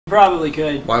Probably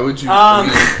could. Why would you?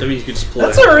 I mean, you could just play.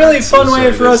 That's a really fun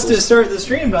way for us to start the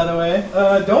stream, by the way.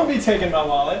 Don't be taking my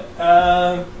wallet.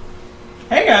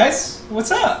 Hey guys,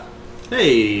 what's up?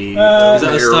 Hey, is that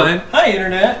us time? Hi,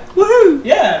 Internet. Woohoo!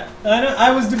 Yeah,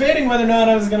 I was debating whether or not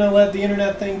I was going to let the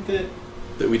Internet think that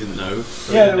we didn't know.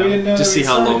 Yeah, we didn't know. Just see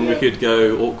how long we could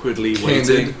go awkwardly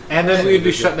waiting. And then we'd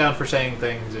be shut down for saying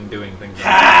things and doing things.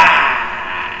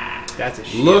 That's a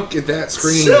shit. Look at that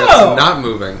screen that's not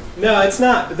moving. No, it's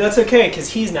not, but that's okay, because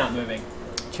he's not moving.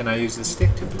 Can I use the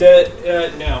stick to move?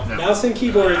 No. Mouse and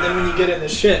keyboard, and then when you get in the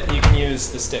ship, you can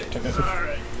use the stick to move.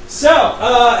 Alright. So,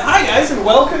 hi guys, and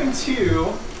welcome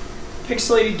to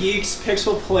Pixelated Geeks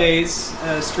Pixel Plays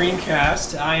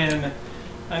streamcast. I'm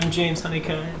James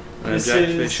Honeycomb. I'm Jack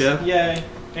Fisher. Yay,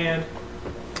 and...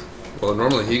 Well,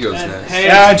 normally he goes next. Hey,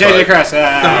 JJ Kress.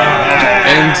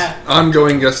 And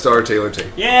ongoing guest star Taylor T.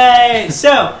 Yay!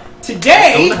 So,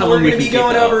 today we're going to be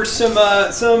going over some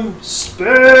space.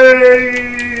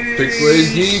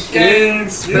 Pixelated Geek in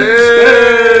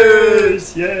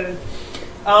space. Yeah.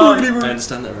 I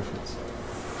understand that reference.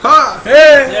 Ha!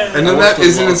 Hey! Yeah. And then that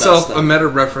is in itself a meta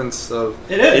reference of...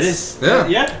 It is. It is. Yeah.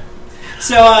 Yeah.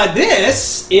 So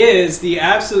this is the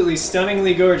absolutely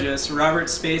stunningly gorgeous Robert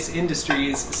Space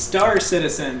Industries Star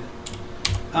Citizen.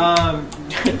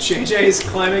 JJ's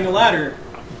climbing a ladder.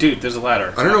 Dude, there's a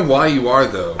ladder. I don't know why you are,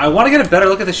 though. I want to get a better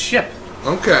look at the ship.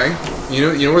 Okay.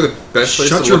 You know where the best place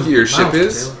to look at your ship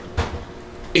is? Taylor.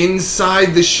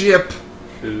 Inside the ship.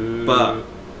 But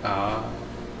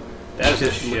that is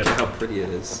a ship. Look at how pretty it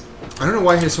is. I don't know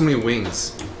why it has so many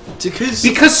wings. Because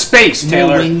space, Taylor.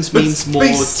 More wings means more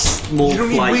You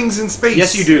don't flight. need wings in space.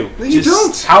 Yes, you do. No, you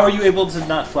don't. How are you able to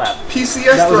not flap?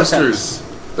 PCS thrusters.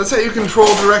 That's how you control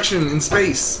direction in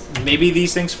space. Maybe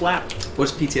these things flap.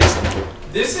 What's PTS stand for?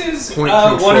 This is Point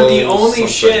one of the control only something.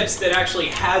 ships that actually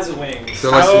has wings.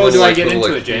 They're like How little, do I like, get little,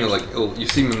 into like, it, James? You know, like you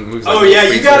see them in movies. Oh like yeah,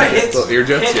 you space gotta jets, hit little air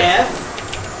jets. hit Yeah. F.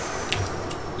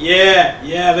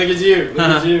 Yeah, look at you. Look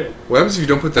at you. What happens if you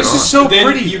don't put that This on? is so Then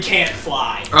pretty. you can't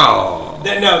fly. Oh.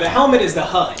 No, the helmet is the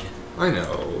HUD. I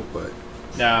know, but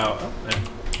No.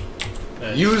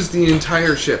 use the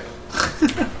entire ship.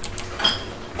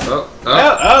 Oh,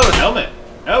 the helmet.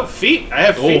 Oh, feet. I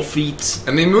have feet. Oh, feet.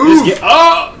 And they move.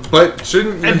 But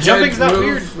shouldn't your And head jumping's not move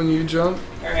weird. when you jump?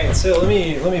 All right, so let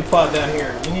me plot down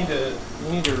here. You need to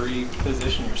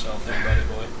reposition yourself there, buddy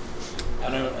boy. I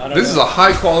don't. This is a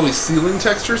high quality ceiling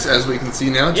textures, as we can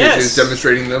see now. Yes. JJ's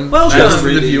demonstrating them. Well just done.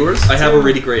 for the viewers. I have a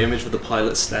really great image with the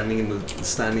pilot standing in the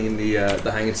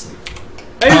hangar.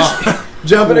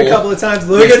 Jumping a couple of times.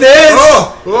 Look at this!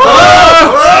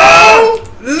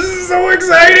 This is so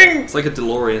exciting! It's like a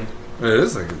DeLorean. It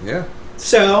is like, yeah.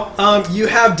 So, you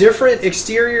have different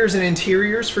exteriors and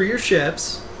interiors for your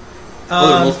ships. There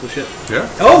are multiple ships. Yeah.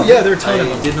 Oh yeah, there are a ton of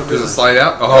them. Did not Does it realize. slide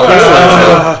out? Oh, it slides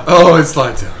down. Oh, it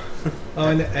slides down. Oh,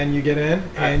 and you get in,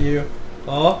 and you...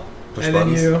 Oh, Push and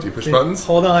buttons. then you... Do you push buttons?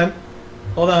 Hold on.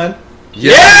 Yes,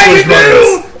 Yeah, push you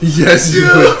buttons. Yes, you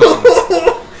push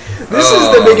buttons. This is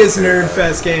the biggest nerd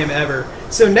fest game ever.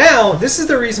 So now, this is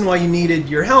the reason why you needed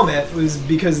your helmet, was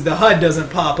because the HUD doesn't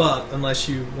pop up unless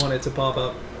you want it to pop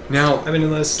up. Now, I mean,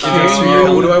 unless...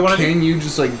 what do I want to do? can you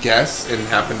just like guess and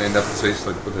happen to end up in space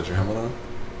like without your helmet on?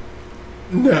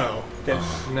 No.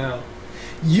 No.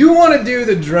 You want to do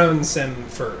the drone sim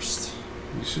first.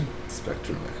 You should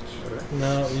spectrum match. Right?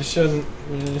 No, you shouldn't.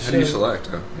 How do you select?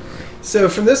 Oh, yeah, right. So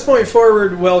from this point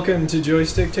forward, welcome to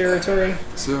joystick territory.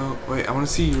 So wait, I want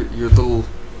to see your little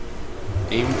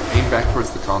aim back towards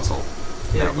the console.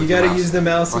 Yeah, with you your got to mouse. use the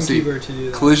mouse I and see. keyboard to do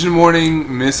that. Collision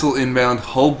warning, missile inbound,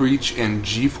 hull breach, and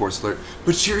G-force alert.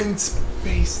 But you're in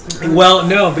space. Well,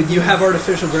 no, but you have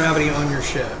artificial gravity on your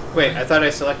ship. Wait, I thought I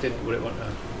selected what it wanted.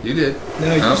 You did.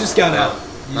 No, you just got out.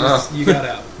 You got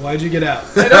out. Why'd you get out?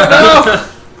 I don't know.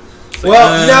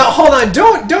 Well, now hold on.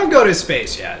 Don't go to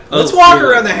space yet. Let's walk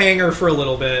around the hangar for a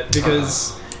little bit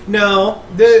because no,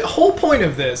 the whole point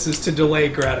of this is to delay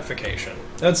gratification.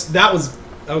 That was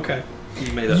okay.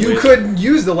 You made that You weird. could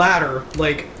use the ladder,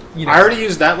 like you know. I already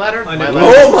used that ladder. I know. My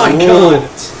ladder. Oh my god!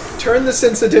 Turn the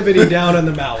sensitivity down on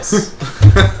the mouse.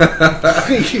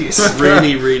 Please.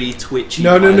 Really, really twitchy.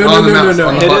 No. On the mouse, on the Hit buttons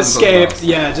on the escape. mouse.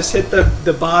 Yeah, just hit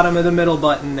the bottom of the middle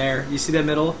button there. You see that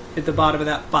middle? Hit the bottom of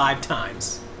that 5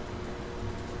 times.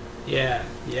 Yeah.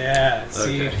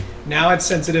 See, Okay. now it's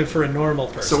sensitive for a normal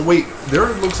person. So wait, there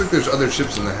looks like there's other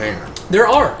ships in the hangar. There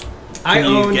are. I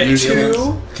Can you own get 2.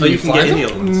 Oh, you can get any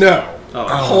other ones. No. Oh.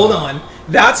 Hold on.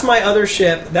 That's my other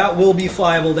ship. That will be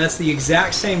flyable. That's the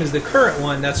exact same as the current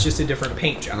one. That's just a different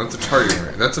paint And job. that's a targeting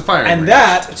range. That's a firing And range.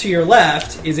 that, to your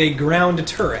left, is a ground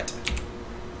turret.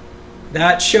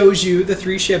 That shows you the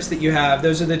 3 ships that you have.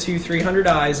 Those are the 2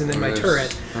 300Is and then my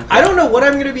turret. Okay. I don't know what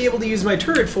I'm going to be able to use my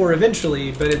turret for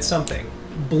eventually, but it's something.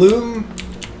 Bloom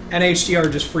and HDR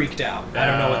just freaked out. I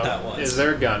don't know what that was. Is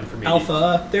there a gun for me?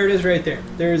 Alpha. There it is right there.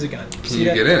 There is a gun. Can you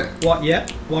get in it? Yeah.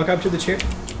 Walk up to the chair.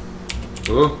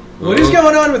 Ooh, What is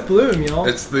going on with Bloom, y'all?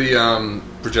 It's the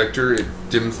projector. It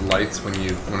dims the lights when it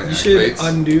You activates. should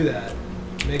undo that.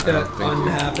 Make that Thank you.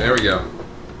 unhappen. There we go.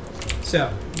 So,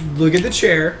 look at the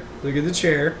chair. Look at the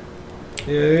chair.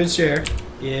 Look at the chair.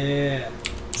 Yeah.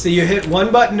 So you hit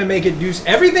one button to make it do...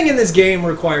 Everything in this game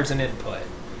requires an input.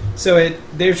 So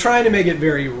they're trying to make it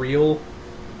very real.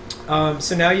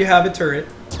 So now you have a turret.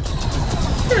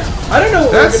 I don't know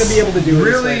what we're going to be able to do with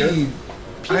this later. Really,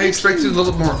 I expected a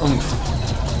little more oomph.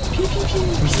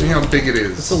 See how big it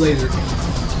is. It's a laser cannon.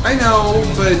 I know,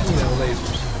 but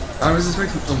lasers. I was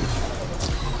expecting oomph.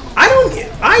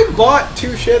 I bought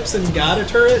 2 ships and got a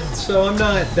turret, so I'm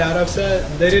not that upset.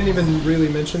 They didn't even really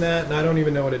mention that, and I don't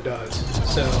even know what it does.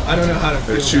 So I don't know how to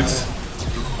feel It shoots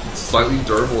about slightly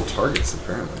durable targets,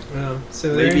 apparently. it.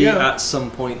 So there Maybe you go. at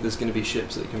some point there's going to be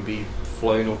ships that can be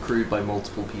flown or crewed by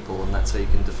multiple people, and that's how you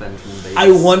can defend from invaders.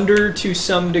 I wonder to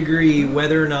some degree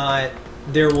whether or not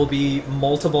there will be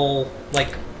multiple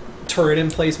turret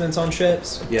emplacements on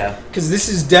ships. Yeah. Because this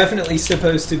is definitely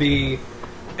supposed to be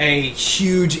a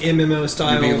huge MMO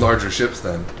style. You mean larger ships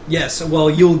then? Yes, well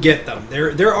you'll get them.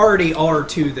 There already are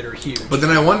 2 that are huge. But then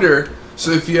I wonder.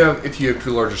 So if you have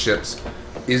 2 larger ships,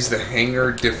 is the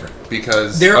hangar different?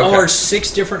 Because there are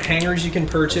 6 different hangars you can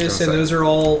purchase, and those are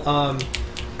all.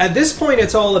 At this point,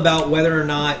 it's all about whether or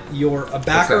not you're a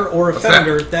backer or a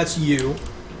founder. That's you.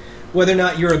 Whether or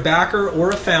not you're a backer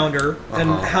or a founder, and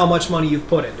how much money you've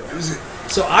put into it.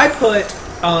 So I put.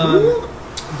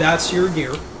 That's your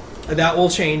gear. That will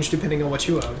change depending on what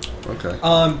you own. Okay.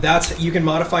 You can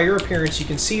modify your appearance. You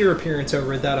can see your appearance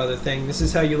over at that other thing. This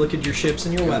is how you look at your ships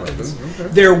and your weapons. Okay.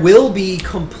 There will be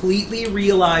completely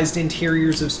realized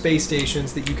interiors of space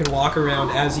stations that you can walk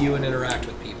around as you and interact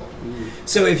with people.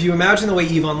 So if you imagine the way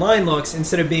EVE Online looks,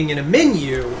 instead of being in a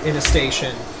menu in a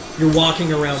station, you're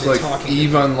walking around and like talking.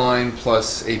 EVE Online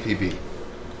plus APB.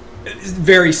 It's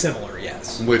very similar,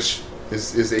 yes. Which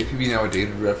is APB now a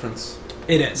dated reference?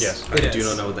 It is. Yes, I do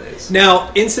not know what that is.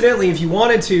 Now, incidentally, if you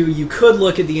wanted to, you could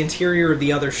look at the interior of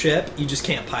the other ship. You just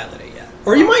can't pilot it yet.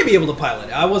 Or you might be able to pilot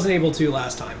it. I wasn't able to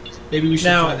last time. Maybe we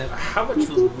should find it. How much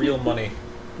real money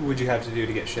would you have to do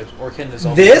to get ships? Or can this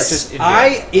all be purchased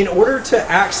in order to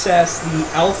access the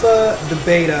alpha, the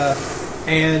beta,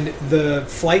 and the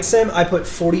flight sim, I put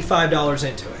 $45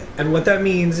 into it. And what that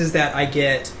means is that I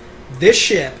get this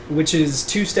ship, which is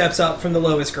 2 steps up from the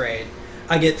lowest grade.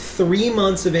 I get 3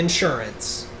 months of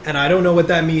insurance, and I don't know what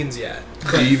that means yet.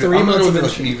 But 3 months of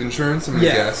insurance. EVE insurance, I'm gonna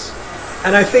guess.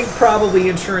 And I think probably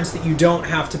insurance that you don't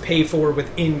have to pay for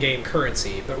with in-game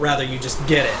currency, but rather you just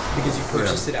get it because you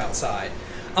purchased it outside.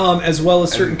 As well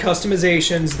as certain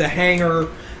customizations, the hangar.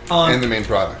 And the main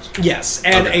product. Yes,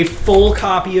 and a full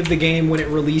copy of the game when it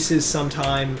releases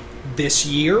sometime this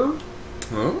year,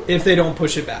 if they don't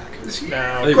push it back.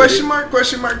 Question mark,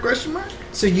 question mark, question mark?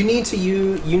 So you need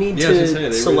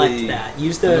to select that.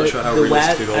 Use the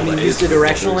use the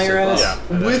directional arrows.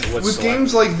 With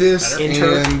games like this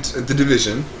and The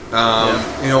Division,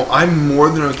 I'm more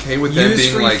than okay with them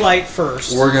being free flight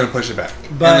first. We're gonna push it back.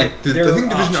 But I think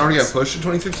Division already got pushed to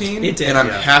 2015. It did, and I'm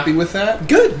happy with that.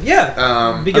 Good,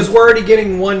 yeah. Because we're already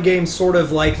getting one game sort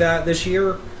of like that this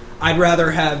year. I'd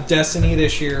rather have Destiny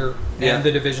this year and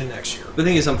The Division next year. The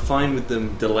thing is, I'm fine with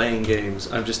them delaying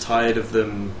games. I'm just tired of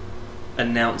them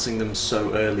announcing them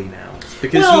so early now.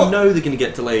 Because you know they're going to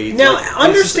get delayed. Now,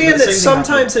 understand that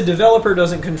sometimes a developer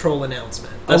doesn't control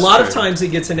announcement. That's a lot true. of times it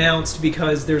gets announced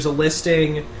because there's a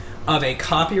listing of a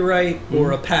copyright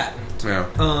or a patent. Yeah.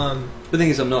 The thing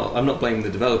is, I'm not blaming the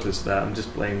developers for that. I'm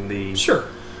just blaming the... Sure.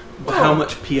 How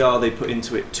much PR they put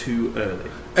into it too early.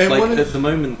 And at the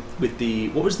moment with the...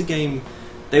 What was the game?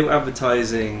 They were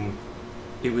advertising...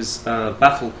 It was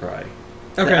Battle Cry.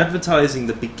 Okay. They're advertising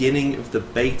the beginning of the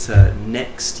beta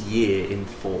next year in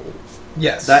fall.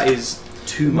 Yes. That is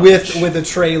too much. With a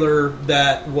trailer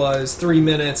that was 3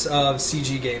 minutes of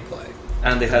CG gameplay.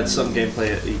 And they had some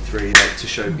gameplay at E3 to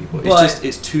show people.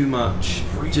 It's too much.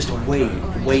 Just wait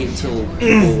until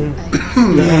people...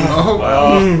 Oh,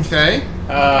 wow. Okay.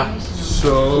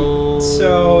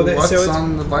 What's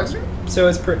on the visor? So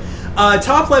it's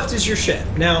top left is your ship.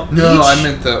 Now, I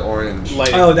meant the orange.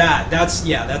 Oh, that's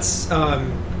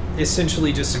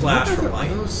essentially just splash from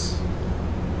light.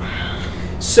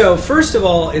 So first of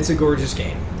all, it's a gorgeous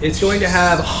game. It's going to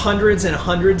have hundreds and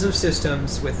hundreds of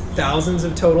systems with thousands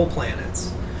of total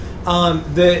planets.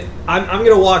 I'm going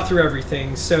to walk through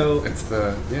everything. So It's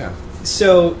the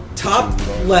So top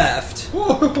left,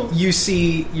 you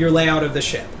see your layout of the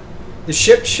ship. The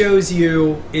ship shows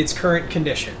you its current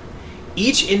condition.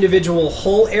 Each individual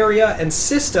hull area and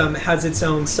system has its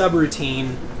own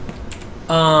subroutine.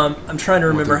 I'm trying to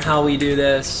remember how we do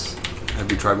this.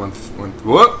 Have you tried one?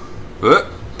 What?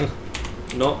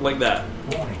 Not like that.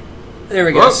 There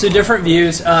we go. So different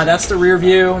views. That's the rear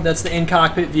view. That's the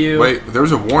in-cockpit view. Wait, there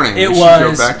was a warning. It we was.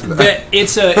 Should go back to that.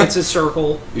 It's a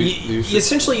circle.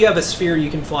 Essentially, you have a sphere you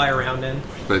can fly around in.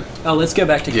 But let's go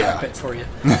back to cockpit for you.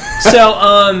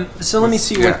 So let me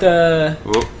see what the.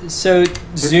 Whoop. So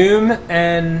zoom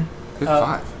and. Pick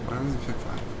 5. Why don't we pick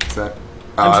 5? Is that?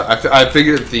 I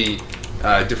figured the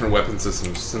different weapon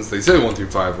systems, since they say 1 through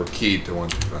 5, were keyed to 1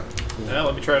 through 5. Now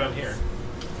let me try it on here.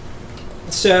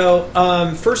 So,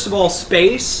 first of all,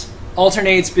 space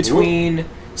alternates between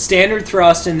standard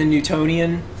thrust and the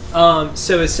Newtonian.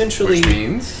 So essentially, which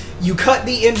means you cut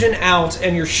the engine out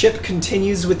and your ship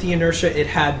continues with the inertia it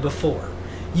had before.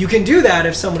 You can do that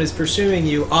if someone is pursuing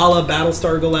you, a la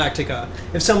Battlestar Galactica.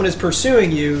 If someone is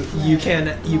pursuing you, you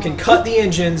can cut the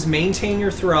engines, maintain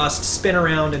your thrust, spin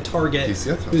around, and target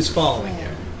who's following you.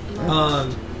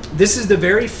 This is the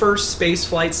very first space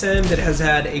flight sim that has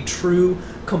had a true,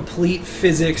 complete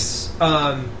physics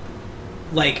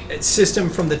system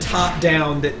from the top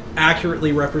down that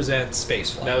accurately represents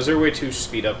space flight. Now, is there a way to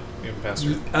speed up even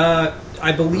faster?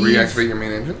 I believe reactivate your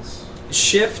main engines.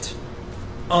 Shift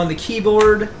on the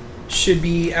keyboard should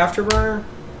be afterburner.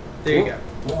 There you go.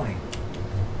 Warning.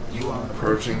 You are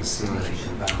Approaching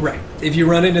simulation. Right. If you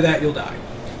run into that, you'll die.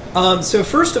 So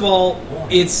first of all,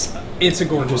 it's a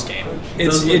gorgeous game.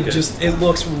 It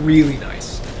looks really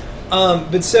nice.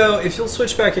 But so if you'll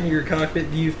switch back into your cockpit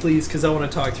view, please, because I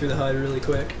want to talk through the HUD really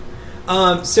quick.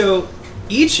 So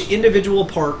each individual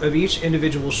part of each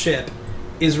individual ship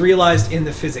is realized in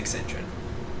the physics engine.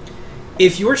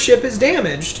 If your ship is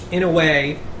damaged in a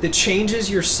way that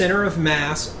changes your center of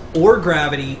mass or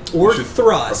gravity or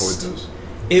thrust,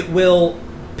 it will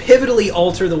pivotally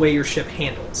alter the way your ship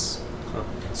handles.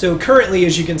 So currently,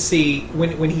 as you can see,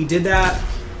 when he did that,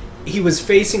 he was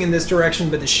facing in this direction,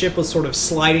 but the ship was sort of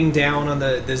sliding down on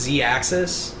the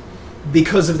z-axis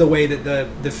because of the way that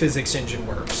the physics engine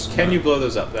works. Can you blow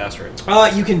those up, the asteroids?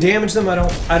 You can damage them. I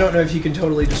don't know if you can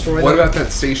totally destroy them. What about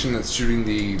that station that's shooting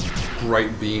the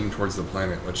bright beam towards the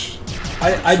planet? Which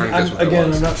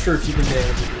I'm not sure if you can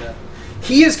damage it yet.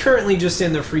 He is currently just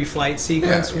in the free flight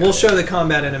sequence. We'll show the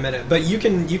combat in a minute, but you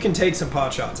can take some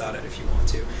pot shots at it if you want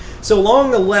to. So along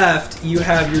the left, you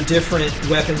have your different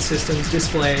weapon systems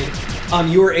displayed.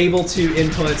 You are able to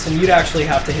inputs, and you'd actually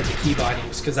have to hit the key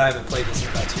bindings because I haven't played this in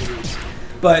about 2 weeks.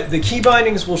 But the key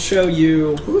bindings will show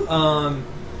you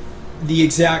the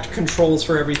exact controls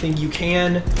for everything. You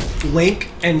can link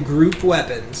and group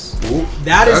weapons.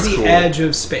 That is the edge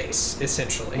of space,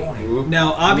 essentially.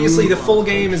 Now, obviously, the full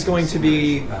game is going to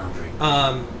be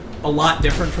a lot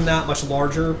different from that, much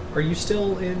larger. Are you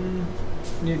still in...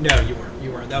 No, you weren't.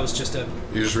 You weren't. That was just a...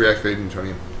 You just reactivated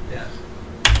Newtonian. Yeah.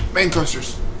 Main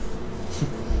thrusters.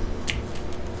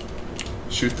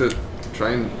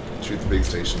 Try and shoot the big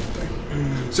station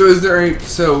thing. So is there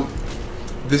so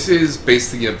this is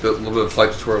basically a little bit of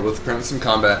flight tutorial with apparently some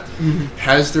combat.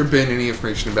 Has there been any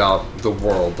information about the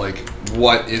world? Like,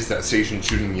 what is that station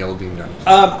shooting the yellow beam down?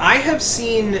 I have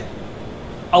seen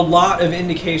a lot of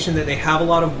indication that they have a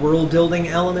lot of world building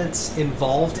elements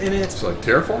involved in it. So like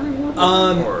terraforming world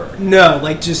building, or? No,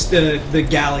 like just the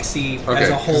galaxy as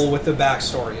a whole with the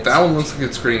backstory. That one looks like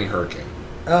it's creating a hurricane.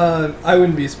 I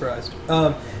wouldn't be surprised.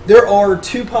 There are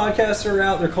 2 podcasts that are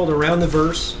out. They're called Around the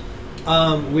Verse,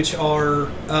 which are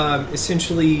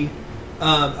essentially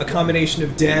a combination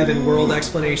of dev and world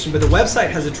explanation. But the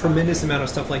website has a tremendous amount of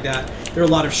stuff like that. There are a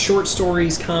lot of short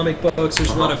stories, comic books.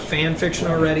 There's a lot of fan fiction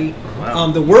already.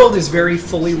 The world is very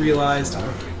fully realized.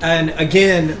 And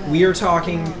again, we are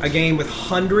talking a game with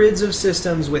hundreds of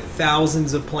systems with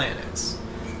thousands of planets.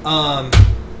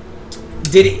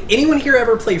 Did anyone here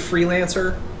ever play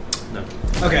Freelancer? No.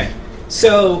 Okay,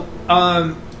 so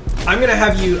I'm gonna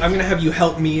have you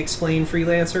help me explain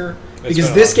Freelancer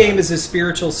because this game is a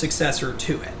spiritual successor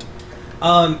to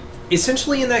it.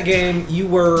 Essentially, in that game,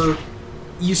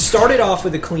 you started off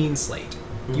with a clean slate.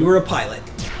 You were a pilot.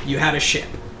 You had a ship.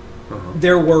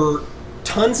 There were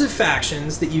tons of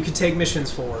factions that you could take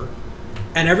missions for,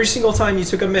 and every single time you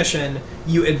took a mission,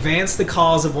 you advanced the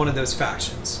cause of one of those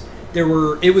factions. It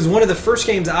was one of the first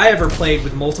games I ever played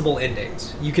with multiple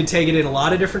endings. You could take it in a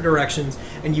lot of different directions,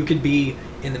 and you could be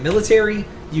in the military,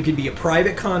 You could be a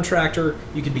private contractor.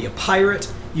 You could be a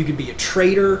pirate. You could be a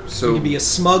trader. So you could be a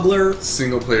smuggler.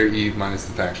 Single player Eve minus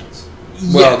the factions.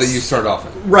 Yes. Well, that you start off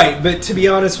with. Right, but to be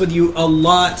honest with you, a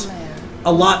lot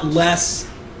less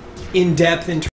in depth in